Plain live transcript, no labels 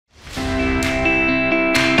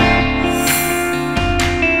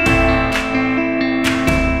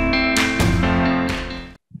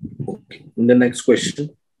In the next question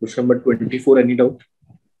number 24, any doubt?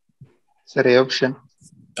 Sir, A option.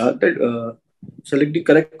 Select the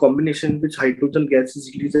correct combination which hydrogen gas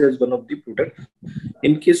is released as one of the products.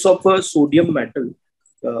 In case of a sodium metal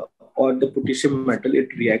or the potassium metal, it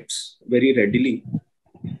reacts very readily.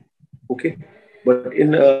 Okay, but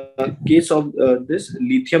in case of this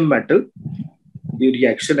lithium metal, the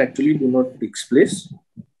reaction actually do not take place.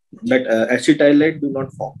 That acetaldehyde do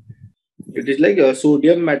not form. It is like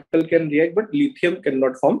sodium metal can react, but lithium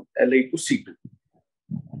cannot form Li2C2.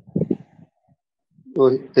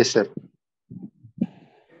 Oh, yes, sir.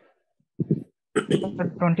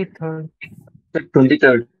 23rd.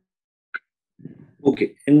 23rd.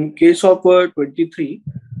 Okay. In case of 23,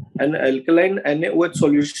 an alkaline NaOH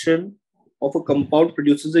solution of a compound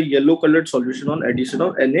produces a yellow colored solution on addition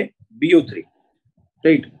of NaBO3.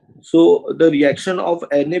 Right. So the reaction of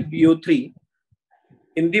NaBO3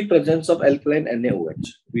 in the presence of alkaline NaOH,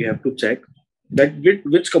 we have to check that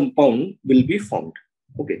which compound will be formed.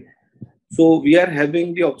 Okay. So we are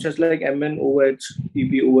having the options like MnOH,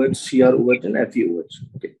 PbOH, CrOH, and FeOH.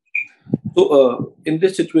 Okay. So in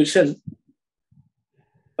this situation,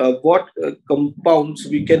 what compounds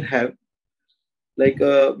we can have? Like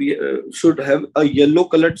we should have a yellow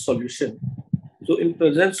colored solution. So in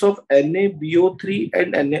presence of NaBO3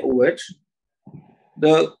 and NaOH,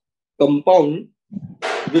 the compound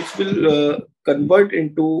which will convert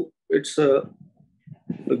into its yellow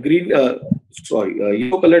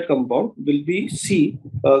colored compound will be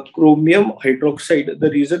chromium hydroxide. The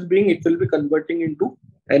reason being it will be converting into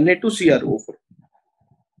Na2CrO4.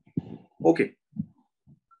 Okay.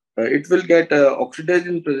 It will get oxidized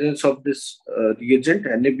in presence of this reagent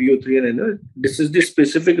NaBO3 and NaOH. This is the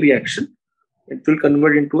specific reaction. It will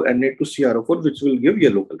convert into Na2CrO4, which will give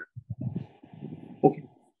yellow color. Okay.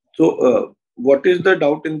 So what is the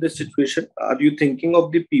doubt in this situation? Are you thinking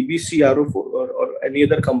of the PbCrO4 or any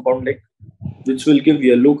other compound like which will give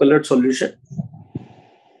yellow colored solution?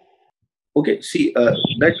 Okay, see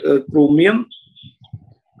that chromium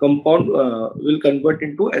compound will convert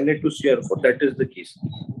into Na2CrO4. That is the case.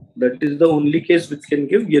 That is the only case which can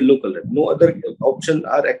give yellow color. No other option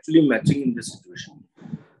are actually matching in this situation.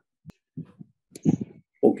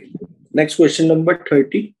 Okay. Next question number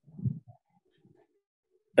 30.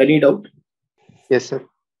 Any doubt? Yes, sir.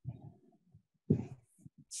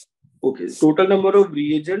 Okay. Total number of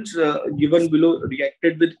reagents given below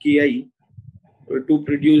reacted with Ki to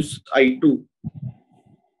produce I2.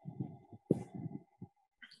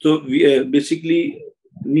 So we basically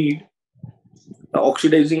need an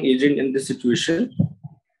oxidizing agent in this situation.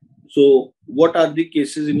 So what are the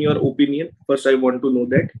cases in your opinion? First, I want to know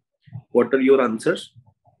that. What are your answers?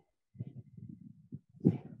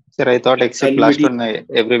 Sir, I thought except last one,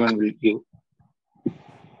 everyone will give.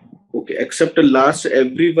 Okay, except the last,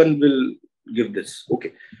 everyone will give this.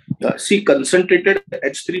 Okay. See, concentrated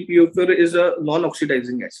H3PO4 is a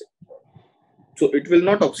non-oxidizing acid. So it will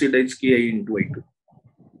not oxidize Ki into I2.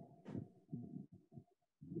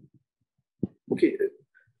 Okay.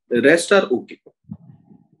 The rest are okay.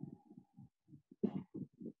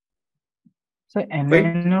 So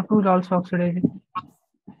MnO2 is also oxidizing.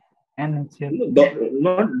 NaCl.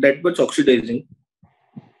 Not that much oxidizing.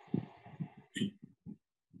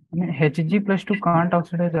 Hg plus 2 can't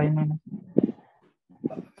oxidize I-.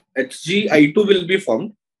 HgI2 will be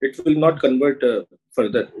formed. It will not convert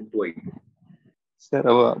further into I2. Sir,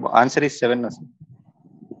 our answer is 7.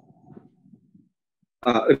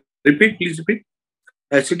 Repeat, please repeat.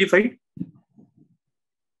 Acidified.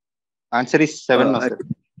 Answer is 7. Sir.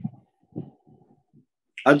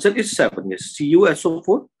 Answer is 7. Yes.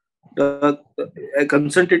 CuSO4,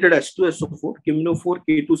 concentrated H2SO4, KimNO4,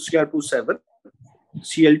 K2Cr27,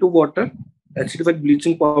 Cl2 water, acidified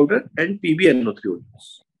bleaching powder, and PbNO3.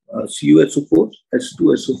 CuSO4,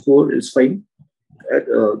 H2SO4 is fine.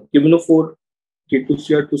 KimNO4,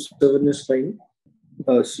 K2Cr27 is fine.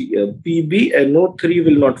 PbNO3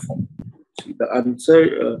 will not form. See, the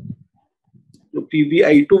answer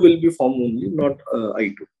PbI2 will be formed only, not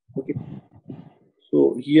I2. Okay.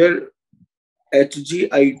 So here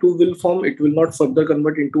HgI2 will form, it will not further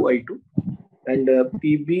convert into I2. And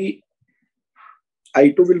PbI2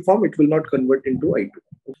 will form, it will not convert into I2.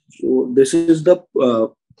 So this is the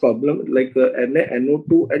problem, like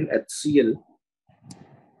NaNO2 and HCl.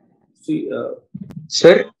 See,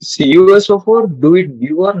 sir, CuSO4, do it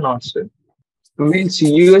give or not, sir? Will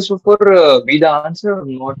CuSO4 be the answer or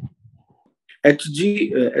not?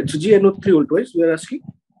 HgNO3 always, we are asking?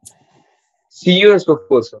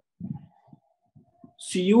 CuSO4, sir.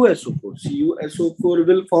 CuSO4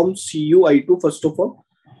 will form CuI2 first of all,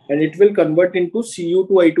 and it will convert into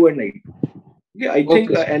Cu2I2 and I2. Okay, I think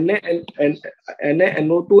Okay, sir.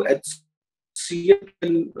 NaNO2HCl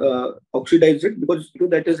can oxidize it because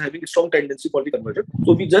that is having a strong tendency for the conversion.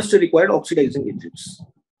 So we just required oxidizing agents.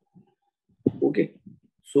 Okay,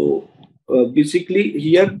 so basically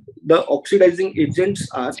here the oxidizing agents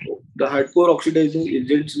are the hardcore oxidizing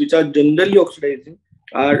agents which are generally oxidizing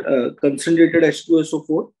are concentrated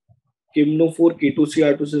H2SO4, KMNO4,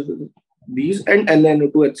 K2CR2, these, and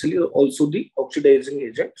NaNO2HCl is also the oxidizing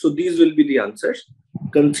agent. So these will be the answers.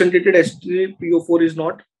 Concentrated H3PO4 is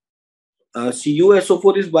not.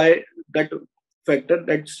 CuSO4 is by that factor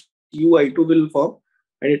that CuI2 will form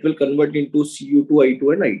and it will convert into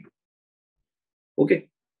Cu2I2 and I2. Okay,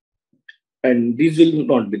 and these will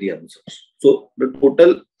not be the answers. So the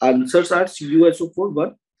total answers are CuSO4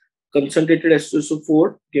 1, concentrated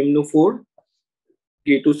H2SO4, KMNO4,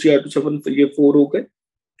 K2CR2 ये 4 हो गए,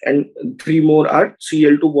 and 3 more are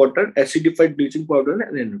Cl2 water, acidified bleaching powder,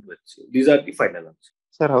 and NaNO2HCl. These are the final answers.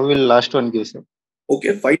 Sir, how will last one give, sir?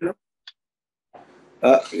 Okay, fine.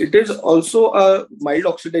 It is also a mild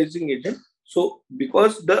oxidizing agent. So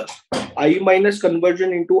because the I minus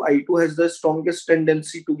conversion into I2 has the strongest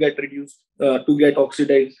tendency to get reduced, to get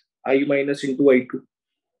oxidized, I minus into I2.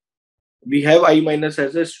 We have I minus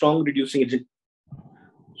as a strong reducing agent.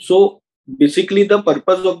 So basically the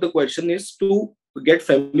purpose of the question is to get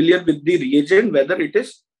familiar with the reagent, whether it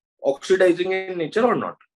is oxidizing in nature or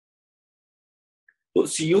not. So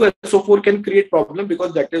CuSO4 can create problem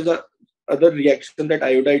because that is the other reaction that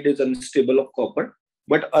iodide is unstable of copper.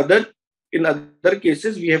 But in other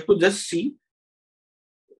cases, we have to just see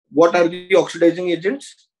what are the oxidizing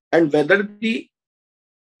agents and whether the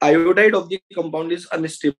iodide of the compound is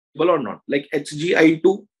unstable or not. Like HgI2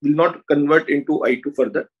 will not convert into I2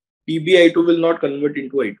 further. PbI2 will not convert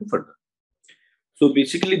into I2 further. So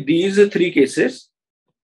basically, these 3 cases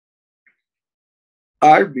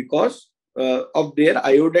are because of their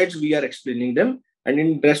iodides we are explaining them, and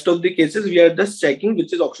in rest of the cases we are just checking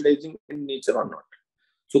which is oxidizing in nature or not.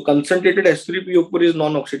 So concentrated H3PO4 is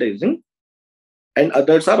non-oxidizing and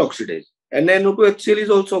others are oxidizing. NaNO2HCl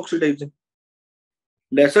is also oxidizing,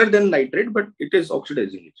 lesser than nitrate, but it is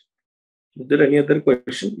oxidizing. Is there any other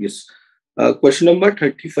question? Yes. Question number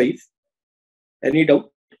 35. Any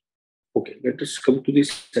doubt? Okay, let us come to the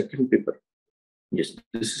second paper. Yes,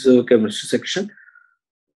 this is a chemistry section.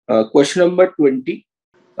 Question number 20.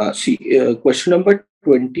 Question number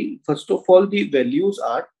 20. First of all, the values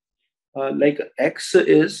are like X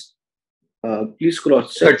is, please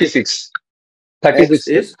cross check. 36. X 36.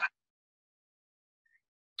 is,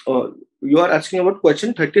 you are asking about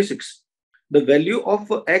question 36. The value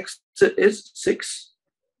of X is 6.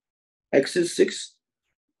 X is 6.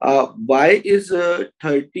 Y is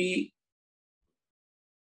 30.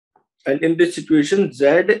 And in this situation, Z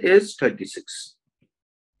is 36.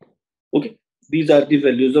 Okay. These are the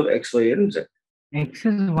values of X, Y, and Z. X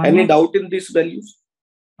is 1. Any doubt in these values?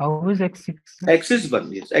 How is X 6? X is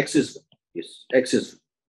 1. Yes, X is 1. Yes, X is 1.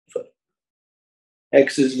 Sorry.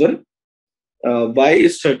 X is 1. Y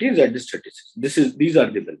is 30. Z is 36. These are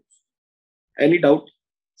the values. Any doubt?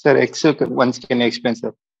 Sir, X once can you explain,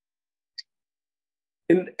 sir?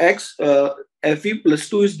 In X, Fe plus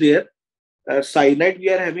 2 is there. Cyanide we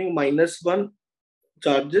are having -1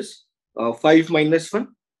 charges, 5 -1,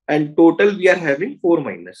 and total we are having 4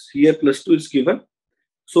 minus. Here +2 is given.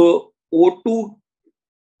 So O2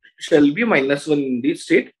 shall be -1 in this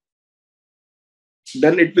state.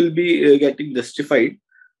 Then it will be getting justified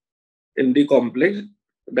in the complex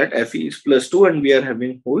that Fe is +2 and we are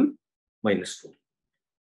having whole -4.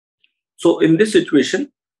 So in this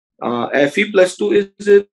situation, Fe plus 2 is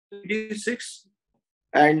 3d6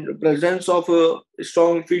 and presence of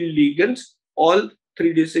strong field ligands, all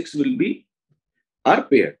 3d6 are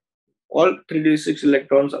paired. All 3d6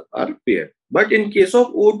 electrons are paired. But in case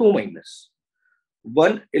of O2 minus,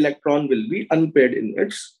 1 electron will be unpaired in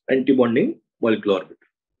its antibonding molecular orbital.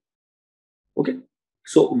 Okay.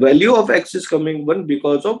 So value of X is coming 1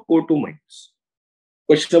 because of O2 minus.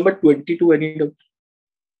 Question number 22. Any doubt?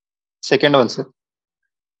 Second one, sir.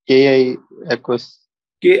 Ki aqueous.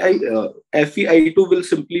 FeI2 will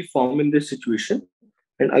simply form in this situation,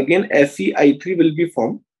 and again FeI3 will be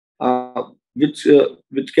formed, which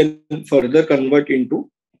can further convert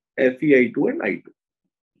into FeI2 and I2.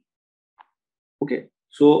 Okay,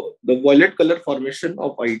 so the violet color formation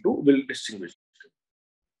of I2 will distinguish,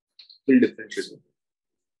 will differentiate.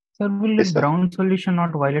 Sir, will Yes, it sir. brown solution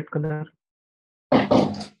not violet color?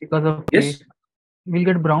 Because of Yes. K. We'll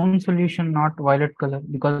get brown solution not violet color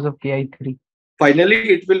because of Ki3. Finally,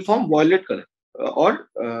 it will form violet color or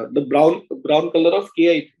the brown color of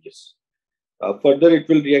Ki3. Yes. Further, it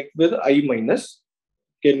will react with I minus,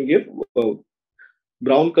 can give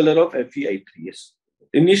brown color of FeI3. Yes,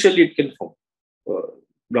 initially it can form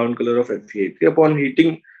brown color of FeI3. Upon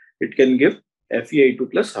heating, it can give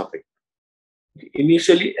FeI2 plus half it.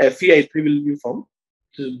 Initially, FeI3 will be formed.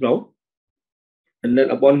 This is brown, and then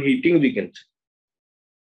upon heating, we can check.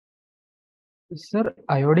 Sir,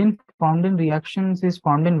 iodine formed in reactions is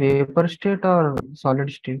formed in vapor state or solid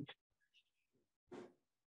state?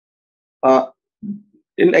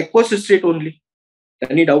 In aqueous state only.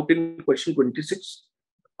 Any doubt in question 26?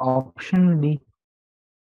 Option D.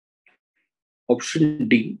 Option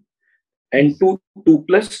D. N2, 2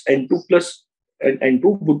 plus, N2 plus, and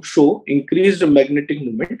N2 would show increased magnetic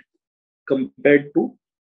moment compared to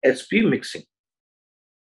SP mixing.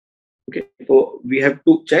 Okay, so we have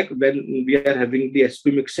to check when we are having the SP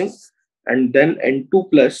mixing, and then N2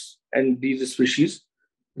 plus and these species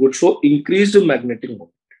would show increased magnetic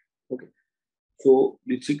moment. Okay, so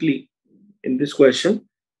basically in this question,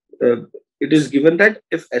 it is given that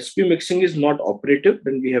if SP mixing is not operative,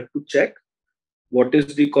 then we have to check what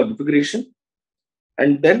is the configuration,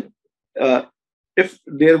 and then if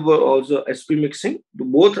there were also SP mixing,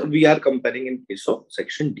 both we are comparing in case of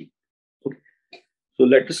section D. Okay. So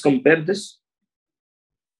let us compare this.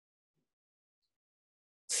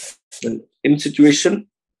 In situation,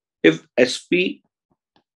 if SP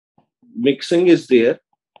mixing is there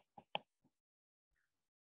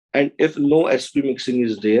and if no SP mixing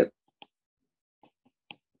is there,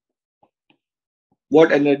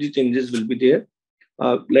 what energy changes will be there?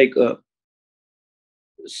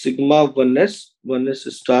 Sigma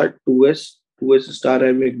 1s star, 2s star I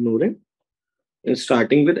am ignoring, and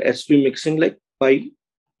starting with SP mixing like pi,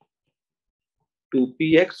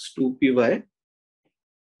 2px, 2py,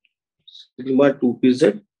 sigma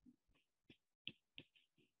 2pz,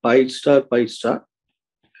 pi star,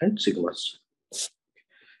 and sigma star.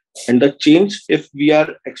 And the change, if we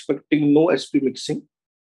are expecting no SP mixing,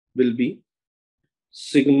 will be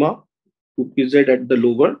sigma 2pz at the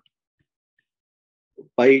lower,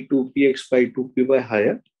 pi 2px, pi 2py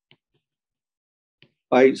higher,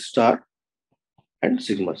 pi star, and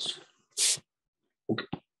sigma star. Okay.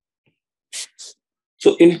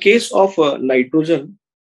 So in case of nitrogen,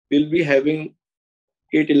 we'll be having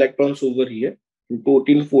 8 electrons over here,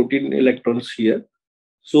 14 electrons here.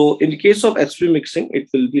 So in case of SP mixing, it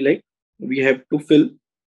will be like we have to fill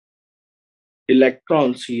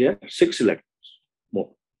electrons here, 6 electrons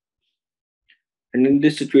more. And in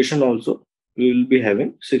this situation also, we will be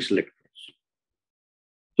having 6 electrons.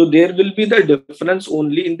 So there will be the difference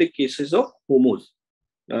only in the cases of homos.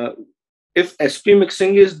 If SP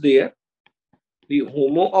mixing is there, the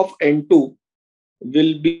HOMO of N2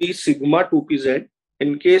 will be sigma 2pz.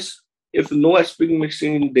 In case if no SP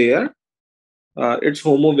mixing in there, its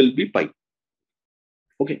HOMO will be pi.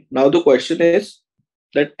 Okay, now the question is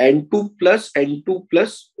that N2 plus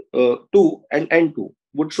 2 and N2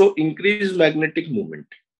 would show increased magnetic moment.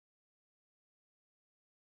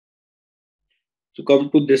 So come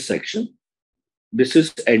to this section. This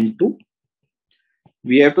is N2.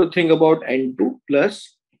 We have to think about N2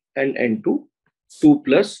 plus and N2, 2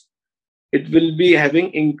 plus. It will be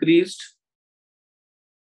having increased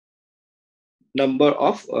number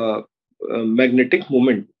of magnetic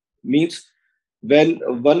moment. Means when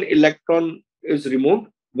one electron is removed,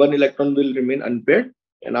 one electron will remain unpaired.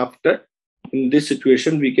 And after, in this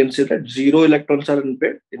situation, we can say that 0 electrons are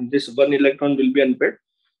unpaired. In this, 1 electron will be unpaired.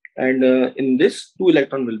 And in this, 2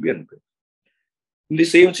 electron will be unpaired. In the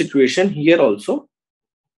same situation here also,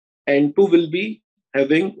 N2 will be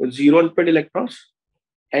having 0 unpaired electrons.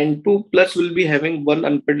 N2 plus will be having 1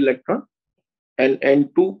 unpaired electron. And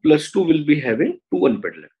N2 plus 2 will be having 2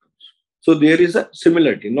 unpaired electrons. So there is a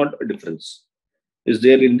similarity, not a difference, is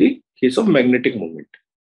there in the case of magnetic moment.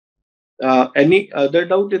 Any other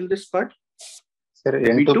doubt in this part? Sir,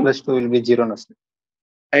 N2 V2? plus 2 will be 0. No, sir.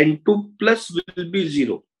 N2 plus will be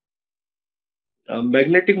 0.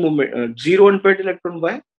 Magnetic moment, 0 unpaired electron.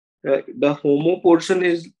 Why? The HOMO portion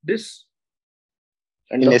is this,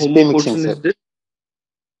 and In the SP HOMO mixing, portion sir. is this.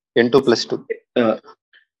 N2 plus 2.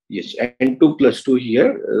 Yes, N2 plus 2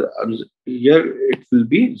 here. Here it will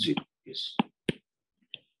be 0. Yes.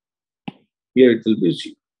 Here it will be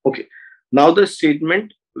 0. Okay. Now the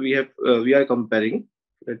statement we are comparing.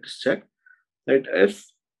 Let's check that if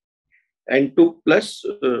N2 plus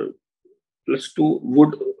 2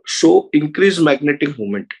 would show increased magnetic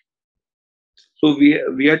moment. So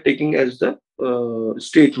we are taking as the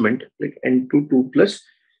statement like N2 2 plus,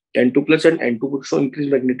 N2 plus and N2 would show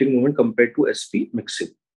increased magnetic moment compared to SP mixing.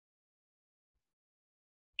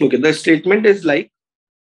 Okay, the statement is like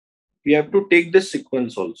we have to take this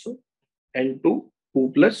sequence also. N2,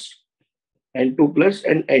 2 plus, N2 plus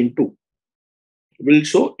and N2 will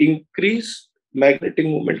show increased magnetic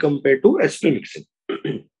moment compared to sp mixing.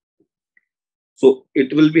 So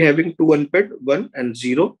it will be having two unpaired 1 and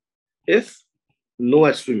 0 if no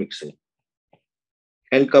sp mixing.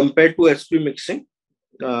 And compared to sp mixing,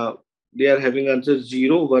 they are having answers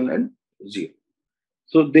 0, 1 and 0.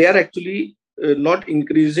 So they are actually not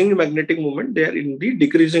increasing magnetic moment, they are in the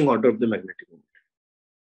decreasing order of the magnetic moment.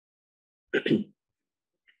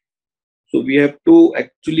 So we have to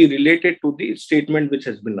actually relate it to the statement which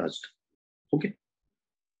has been asked. Okay.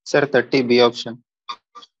 Sir, 30 B option.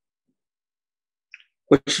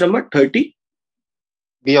 Question number 30.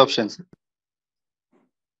 B option, sir.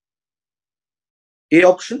 A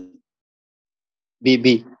option. B.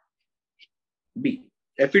 B.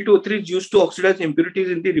 Fe2O3 is used to oxidize impurities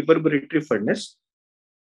in the reverberatory furnace.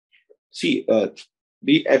 See,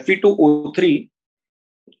 the Fe2O3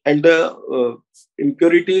 and the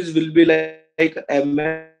impurities will be like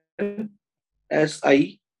Mn,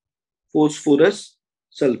 Si, phosphorus,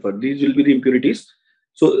 sulfur. These will be the impurities.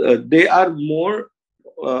 So they are more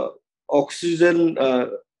oxygen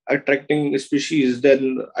attracting species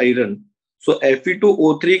than iron. So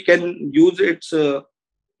Fe2O3 can use its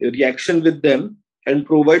reaction with them and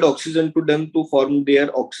provide oxygen to them to form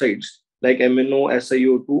their oxides like MnO,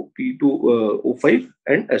 SiO2, P2O5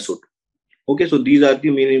 and SO2. Okay, so these are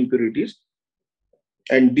the main impurities,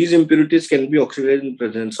 and these impurities can be oxidized in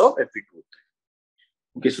presence of Fe2O3.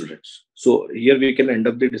 Okay, students. So here we can end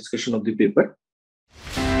up the discussion of the paper.